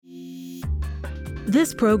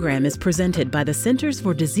This program is presented by the Centers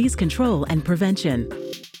for Disease Control and Prevention.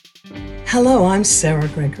 Hello, I'm Sarah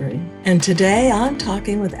Gregory, and today I'm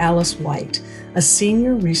talking with Alice White, a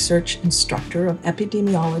senior research instructor of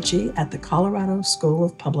epidemiology at the Colorado School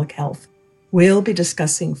of Public Health. We'll be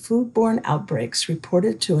discussing foodborne outbreaks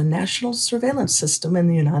reported to a national surveillance system in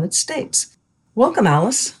the United States. Welcome,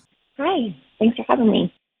 Alice. Hi, thanks for having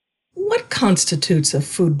me. What constitutes a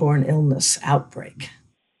foodborne illness outbreak?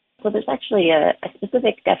 So there's actually a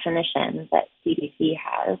specific definition that CDC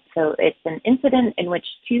has. So it's an incident in which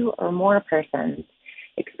two or more persons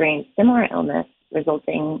experience similar illness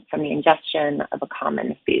resulting from the ingestion of a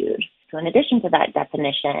common food. So in addition to that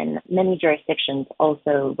definition, many jurisdictions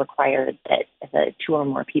also require that the two or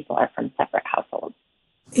more people are from separate households.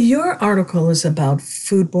 Your article is about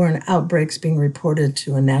foodborne outbreaks being reported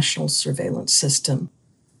to a national surveillance system.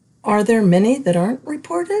 Are there many that aren't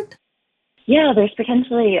reported? Yeah, there's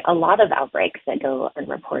potentially a lot of outbreaks that go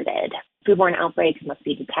unreported. Foodborne outbreaks must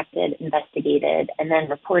be detected, investigated, and then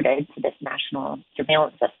reported to this national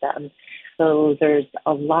surveillance system. So there's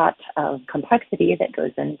a lot of complexity that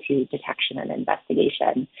goes into detection and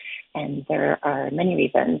investigation, and there are many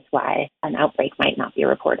reasons why an outbreak might not be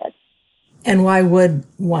reported. And why would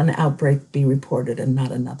one outbreak be reported and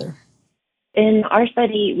not another? In our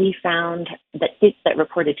study, we found that states that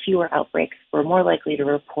reported fewer outbreaks were more likely to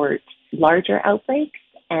report larger outbreaks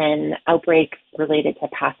and outbreaks related to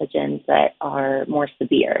pathogens that are more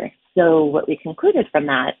severe. So what we concluded from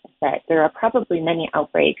that is that there are probably many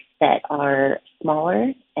outbreaks that are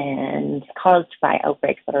smaller and caused by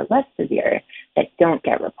outbreaks that are less severe that don't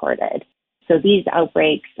get reported. So these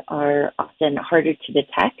outbreaks are often harder to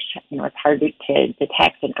detect. It's harder to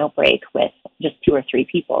detect an outbreak with just 2 or 3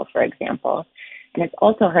 people, for example. And it's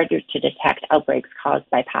also harder to detect outbreaks caused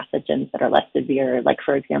by pathogens that are less severe, like,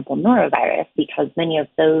 for example, norovirus, because many of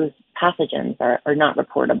those pathogens are not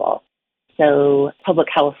reportable. So public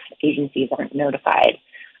health agencies aren't notified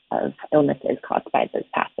of illnesses caused by those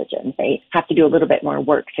pathogens. They have to do a little bit more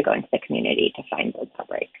work to go into the community to find those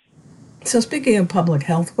outbreaks. So speaking of public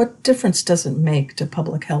health, what difference does it make to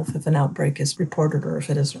public health if an outbreak is reported or if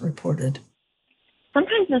it isn't reported?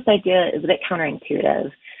 Sometimes this idea is a bit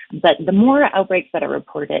counterintuitive, but the more outbreaks that are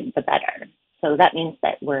reported, the better. So that means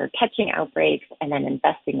that we're catching outbreaks and then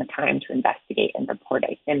investing the time to investigate and report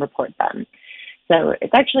them. So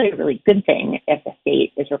it's actually a really good thing if the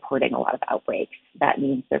state is reporting a lot of outbreaks. That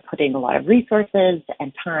means they're putting a lot of resources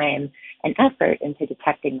and time and effort into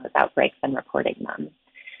detecting those outbreaks and reporting them.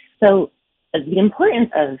 So the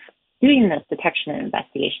importance of doing this detection and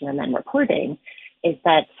investigation and then reporting is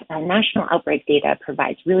that national outbreak data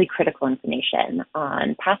provides really critical information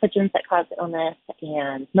on pathogens that cause illness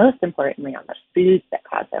and, most importantly, on the foods that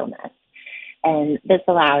cause illness. And this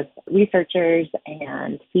allows researchers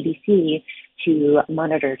and CDC to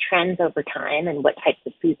monitor trends over time and what types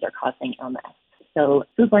of foods are causing illness. So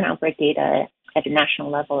foodborne outbreak data at a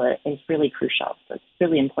national level is really crucial. So it's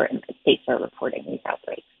really important that states are reporting these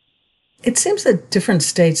outbreaks. It seems that different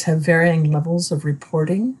states have varying levels of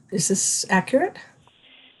reporting. Is this accurate?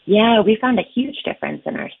 Yeah, we found a huge difference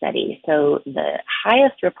in our study. So the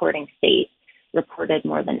highest reporting state reported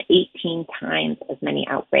more than 18 times as many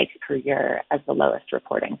outbreaks per year as the lowest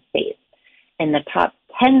reporting state. And the top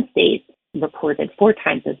 10 states reported 4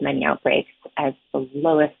 times as many outbreaks as the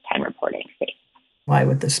lowest 10 reporting states. Why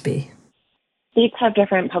would this be? States have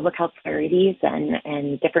different public health priorities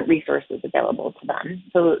and different resources available to them.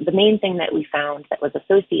 So the main thing that we found that was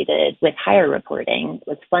associated with higher reporting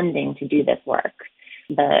was funding to do this work.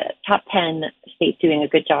 The top 10 states doing a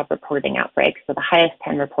good job reporting outbreaks, so the highest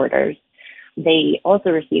 10 reporters, they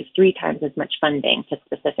also received 3 times as much funding to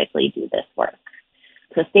specifically do this work.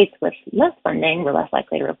 So states with less funding were less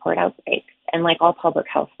likely to report outbreaks. And like all public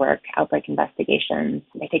health work, outbreak investigations,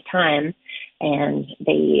 they take time and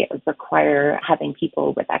they require having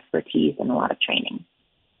people with expertise and a lot of training.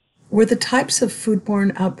 Were the types of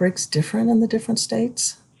foodborne outbreaks different in the different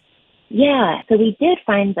states? Yeah, so we did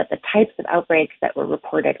find that the types of outbreaks that were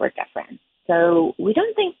reported were different. So we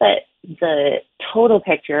don't think that the total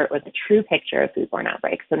picture or the true picture of foodborne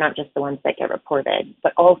outbreaks, so not just the ones that get reported,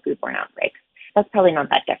 but all foodborne outbreaks, that's probably not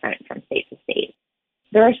that different from state to state.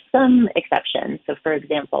 There are some exceptions. So for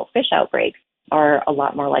example, fish outbreaks are a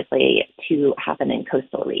lot more likely to happen in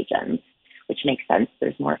coastal regions, which makes sense.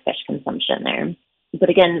 There's more fish consumption there. But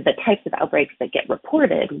again, the types of outbreaks that get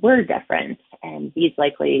reported were different, and these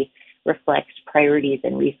likely reflect priorities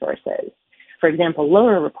and resources. For example,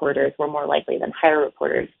 lower reporters were more likely than higher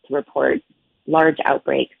reporters to report large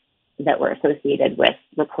outbreaks that were associated with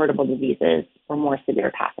reportable diseases or more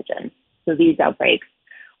severe pathogens. So these outbreaks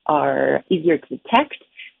are easier to detect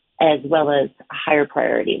as well as a higher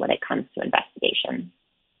priority when it comes to investigation.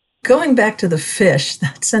 Going back to the fish,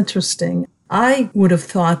 that's interesting. I would have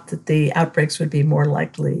thought that the outbreaks would be more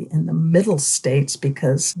likely in the middle states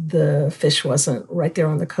because the fish wasn't right there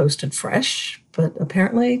on the coast and fresh, but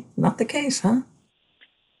apparently not the case, huh?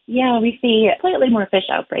 Yeah, we see slightly more fish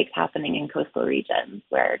outbreaks happening in coastal regions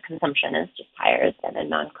where consumption is just higher than in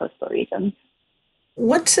non-coastal regions.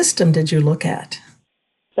 What system did you look at?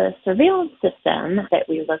 The surveillance system that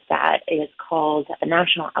we looked at is called the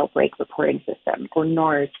National Outbreak Reporting System, or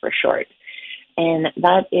NORS for short. And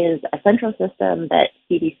that is a central system that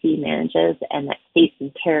CDC manages and that states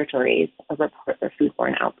and territories report their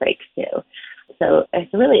foodborne outbreaks to. So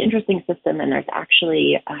it's a really interesting system, and there's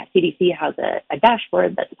actually, CDC has a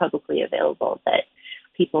dashboard that's publicly available that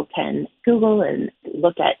people can Google and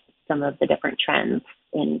look at some of the different trends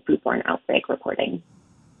in foodborne outbreak reporting.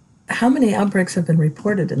 How many outbreaks have been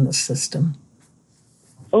reported in this system?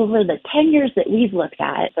 Over the 10 years that we've looked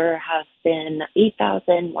at, there have been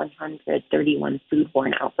 8,131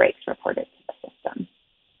 foodborne outbreaks reported to the system.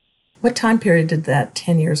 What time period did that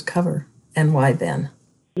 10 years cover, and why then?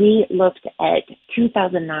 We looked at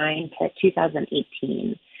 2009 to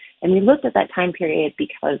 2018. And we looked at that time period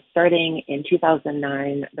because starting in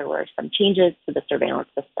 2009, there were some changes to the surveillance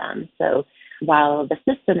system. So while the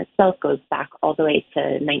system itself goes back all the way to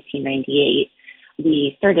 1998,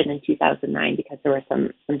 we started in 2009 because there were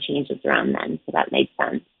some changes around then, so that made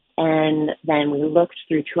sense. And then we looked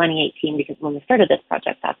through 2018 because when we started this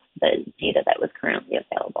project, that's the data that was currently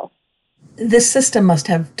available. This system must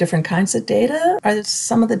have different kinds of data. Are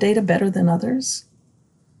some of the data better than others?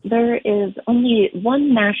 There is only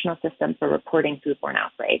one national system for reporting foodborne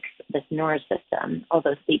outbreaks, this NORS system,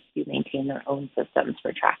 although states do maintain their own systems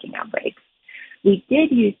for tracking outbreaks. We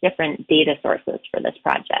did use different data sources for this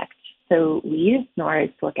project. So we used NORS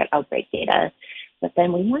to look at outbreak data, but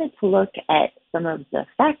then we wanted to look at some of the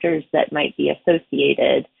factors that might be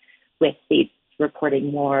associated with states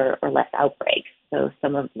reporting more or less outbreaks. So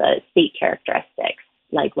some of the state characteristics,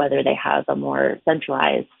 like whether they have a more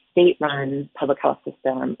centralized state-run public health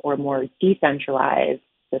system or more decentralized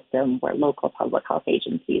system where local public health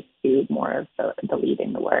agencies do more of the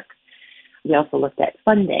leading the work. We also looked at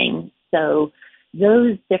funding. So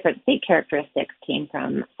those different state characteristics came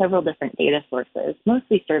from several different data sources,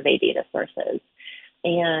 mostly survey data sources.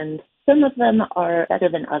 And some of them are better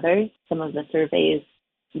than others. Some of the surveys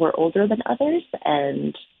were older than others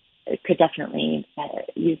and could definitely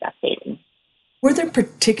use updating. Were there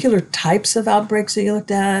particular types of outbreaks that you looked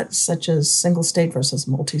at, such as single state versus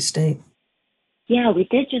multi-state? Yeah, we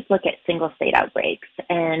did just look at single state outbreaks.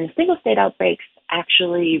 And single state outbreaks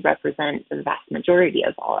actually represent the vast majority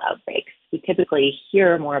of all outbreaks. We typically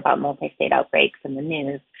hear more about multi-state outbreaks in the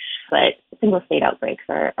news, but single state outbreaks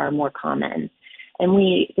are more common. And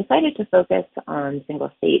we decided to focus on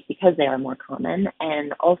single state because they are more common,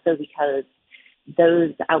 and also because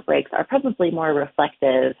those outbreaks are probably more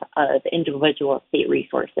reflective of individual state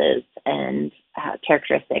resources and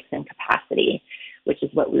characteristics and capacity, which is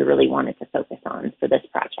what we really wanted to focus on for this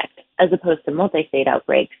project. As opposed to multi-state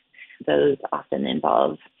outbreaks, those often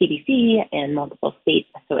involve CDC and multiple states,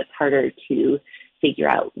 so it's harder to figure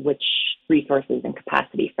out which resources and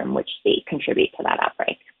capacity from which state contribute to that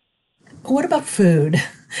outbreak. What about food?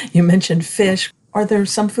 You mentioned fish. Are there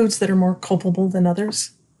some foods that are more culpable than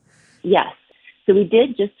others? Yes. So we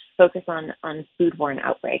did just focus on foodborne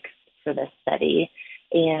outbreaks for this study,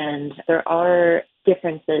 and there are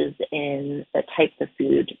differences in the types of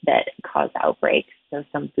food that cause outbreaks. So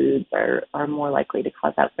some foods are more likely to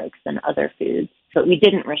cause outbreaks than other foods, but we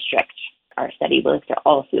didn't restrict our study. We looked at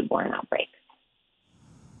all foodborne outbreaks.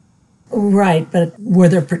 Right, but were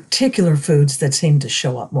there particular foods that seemed to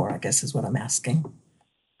show up more, I guess is what I'm asking.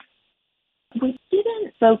 We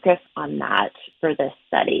didn't focus on that for this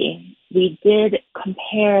study. We did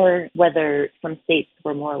compare whether some states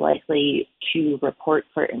were more likely to report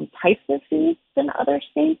certain types of foods than other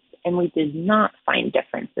states, and we did not find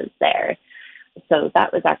differences there. So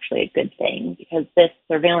that was actually a good thing because this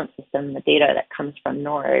surveillance system, the data that comes from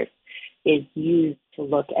NORS, is used to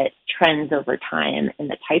look at trends over time in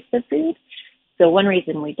the types of food. So one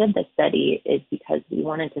reason we did this study is because we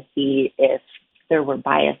wanted to see if there were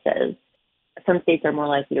biases. Some states are more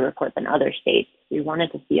likely to report than other states. We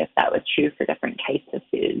wanted to see if that was true for different types of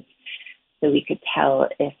foods, so we could tell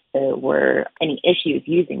if there were any issues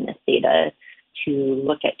using this data to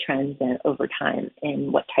look at trends over time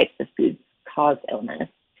in what types of foods cause illness.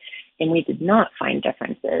 And we did not find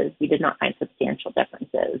differences. We did not find substantial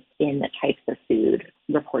differences in the types of food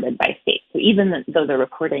reported by states. So even though they're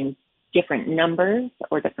reporting different numbers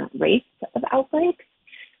or different rates of outbreaks,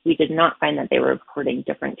 we did not find that they were reporting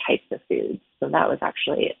different types of foods. So that was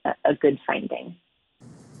actually a good finding.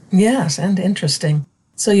 Yes, and interesting.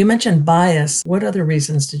 So you mentioned bias. What other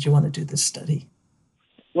reasons did you want to do this study?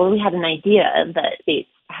 Well, we had an idea that states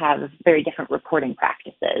have very different reporting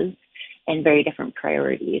practices and very different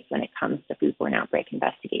priorities when it comes to foodborne outbreak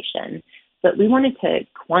investigation. But we wanted to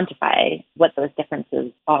quantify what those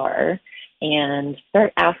differences are and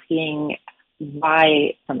start asking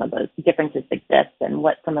why some of those differences exist and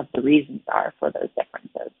what some of the reasons are for those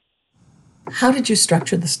differences. How did you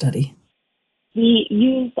structure the study? We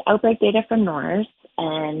used outbreak data from NORS,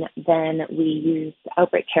 and then we used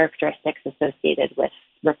outbreak characteristics associated with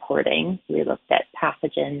reporting. We looked at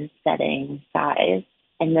pathogen, setting, size,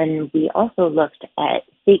 and then we also looked at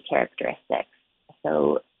state characteristics.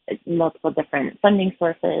 So multiple different funding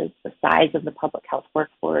sources, the size of the public health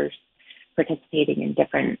workforce, participating in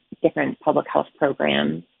different public health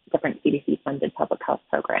programs, different CDC-funded public health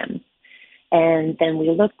programs. And then we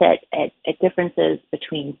looked at differences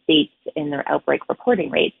between states in their outbreak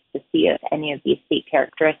reporting rates to see if any of these state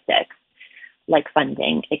characteristics, like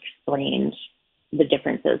funding, explained the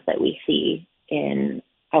differences that we see in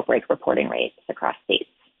outbreak reporting rates across states.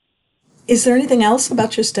 Is there anything else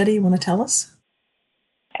about your study you want to tell us?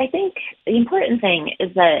 I think the important thing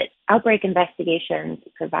is that outbreak investigations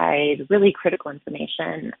provide really critical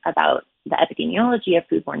information about the epidemiology of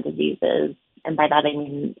foodborne diseases, and by that I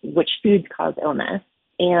mean which foods cause illness.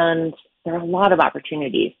 And there are a lot of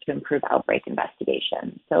opportunities to improve outbreak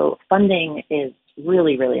investigation. So funding is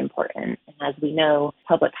really, really important. And as we know,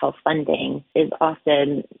 public health funding is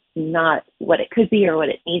often not what it could be or what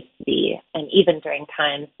it needs to be. And even during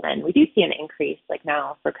times when we do see an increase, like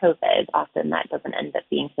now for COVID, often that doesn't end up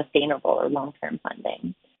being sustainable or long-term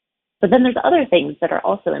funding. But then there's other things that are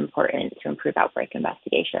also important to improve outbreak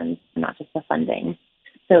investigations, not just the funding.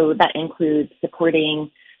 So that includes support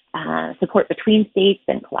between states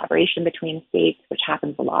and collaboration between states, which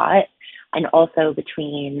happens a lot, and also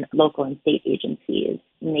between local and state agencies,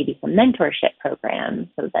 maybe some mentorship programs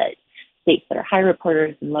so that states that are high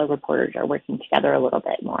reporters and low reporters are working together a little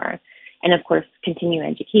bit more. And of course, continuing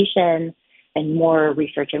education and more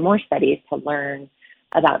research and more studies to learn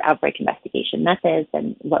about outbreak investigation methods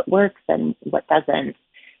and what works and what doesn't,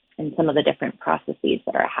 and some of the different processes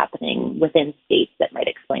that are happening within states that might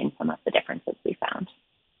explain some of the differences we found.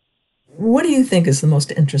 What do you think is the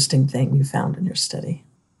most interesting thing you found in your study?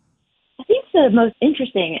 I think the most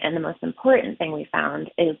interesting and the most important thing we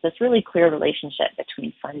found is this really clear relationship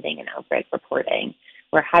between funding and outbreak reporting,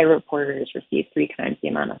 where high reporters receive 3 times the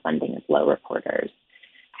amount of funding as low reporters.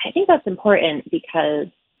 I think that's important because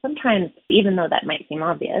sometimes, even though that might seem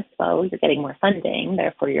obvious, well, you're getting more funding,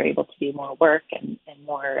 therefore you're able to do more work and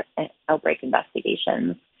more outbreak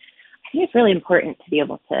investigations. I think it's really important to be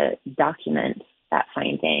able to document that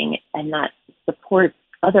finding, and that supports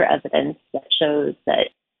other evidence that shows that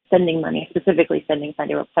sending money, specifically sending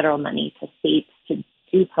federal money to states to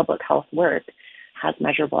do public health work, has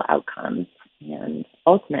measurable outcomes and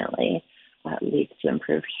ultimately leads to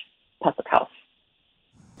improved public health.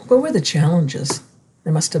 What were the challenges?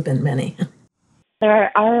 There must have been many.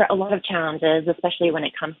 There are a lot of challenges, especially when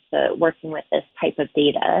it comes to working with this type of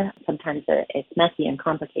data. Sometimes it's messy and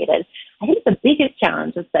complicated. I think the biggest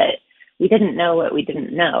challenge is that we didn't know what we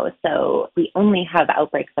didn't know. So we only have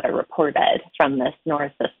outbreaks that are reported from this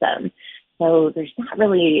NORS system. So there's not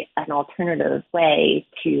really an alternative way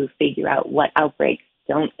to figure out what outbreaks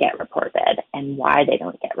don't get reported and why they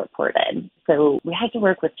don't get reported. So we had to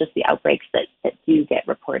work with just the outbreaks that do get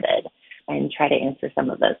reported and try to answer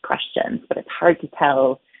some of those questions. But it's hard to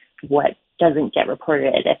tell what doesn't get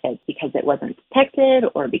reported, if it's because it wasn't detected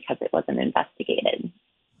or because it wasn't investigated.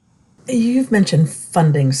 You've mentioned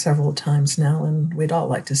funding several times now, and we'd all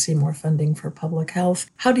like to see more funding for public health.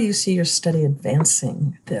 How do you see your study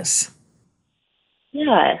advancing this?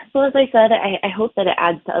 Yeah, well, as I said, I hope that it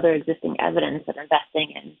adds to other existing evidence that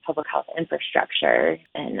investing in public health infrastructure,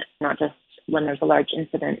 and not just when there's a large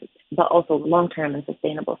incident, but also long-term and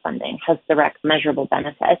sustainable funding, has direct measurable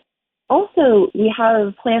benefits. Also, we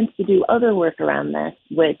have plans to do other work around this,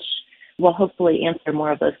 which will hopefully answer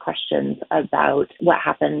more of those questions about what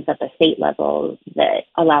happens at the state level that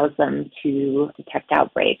allows them to detect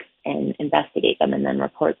outbreaks and investigate them and then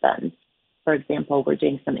report them. For example, we're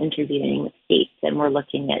doing some interviewing with states, and we're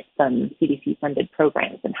looking at some CDC-funded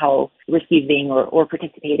programs and how receiving or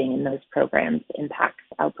participating in those programs impacts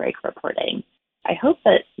outbreak reporting. I hope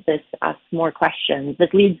that this asks more questions. This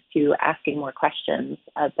leads to asking more questions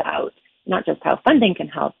about not just how funding can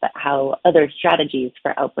help, but how other strategies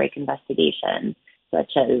for outbreak investigation,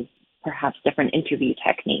 such as perhaps different interview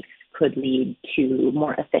techniques, could lead to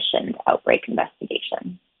more efficient outbreak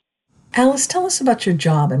investigation. Alice, tell us about your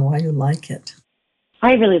job and why you like it.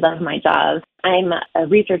 I really love my job. I'm a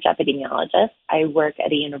research epidemiologist. I work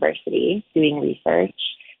at a university doing research,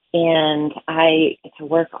 and I get to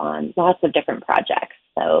work on lots of different projects.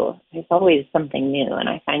 So there's always something new, and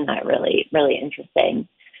I find that really, really interesting.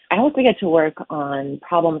 I also get to work on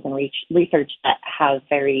problems and research that have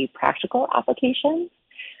very practical applications,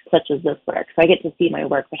 such as this work. So I get to see my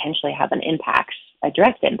work potentially have an impact, a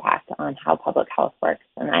direct impact on how public health works.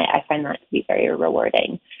 And I find that to be very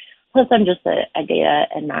rewarding. Plus, I'm just a data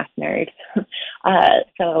and math nerd.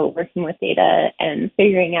 So working with data and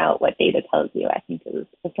figuring out what data tells you, I think is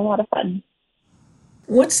a lot of fun.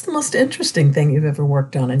 What's the most interesting thing you've ever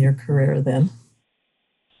worked on in your career then?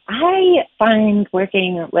 I find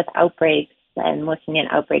working with outbreaks and looking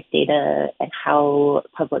at outbreak data and how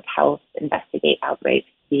public health investigate outbreaks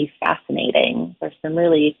to be fascinating. There's some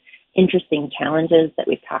really interesting challenges that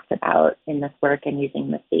we've talked about in this work and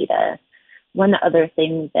using this data. One other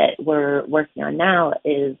thing that we're working on now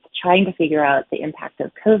is trying to figure out the impact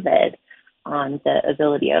of COVID on the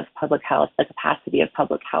ability of public health, the capacity of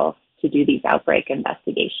public health to do these outbreak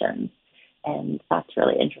investigations. And that's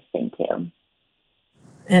really interesting too.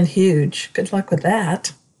 And huge. Good luck with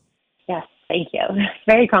that. Yes, thank you.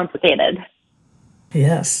 Very complicated.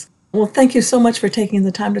 Yes. Well, thank you so much for taking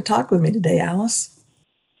the time to talk with me today, Alice.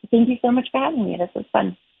 Thank you so much for having me. This was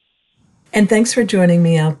fun. And thanks for joining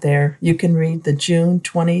me out there. You can read the June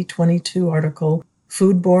 2022 article,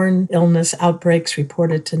 Foodborne Illness Outbreaks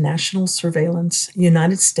Reported to National Surveillance,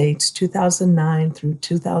 United States, 2009 through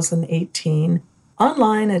 2018,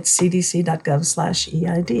 online at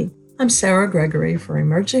cdc.gov/EID. I'm Sarah Gregory for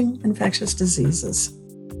Emerging Infectious Diseases.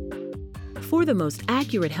 For the most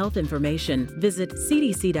accurate health information, visit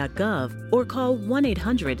cdc.gov or call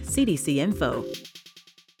 1-800-CDC-INFO.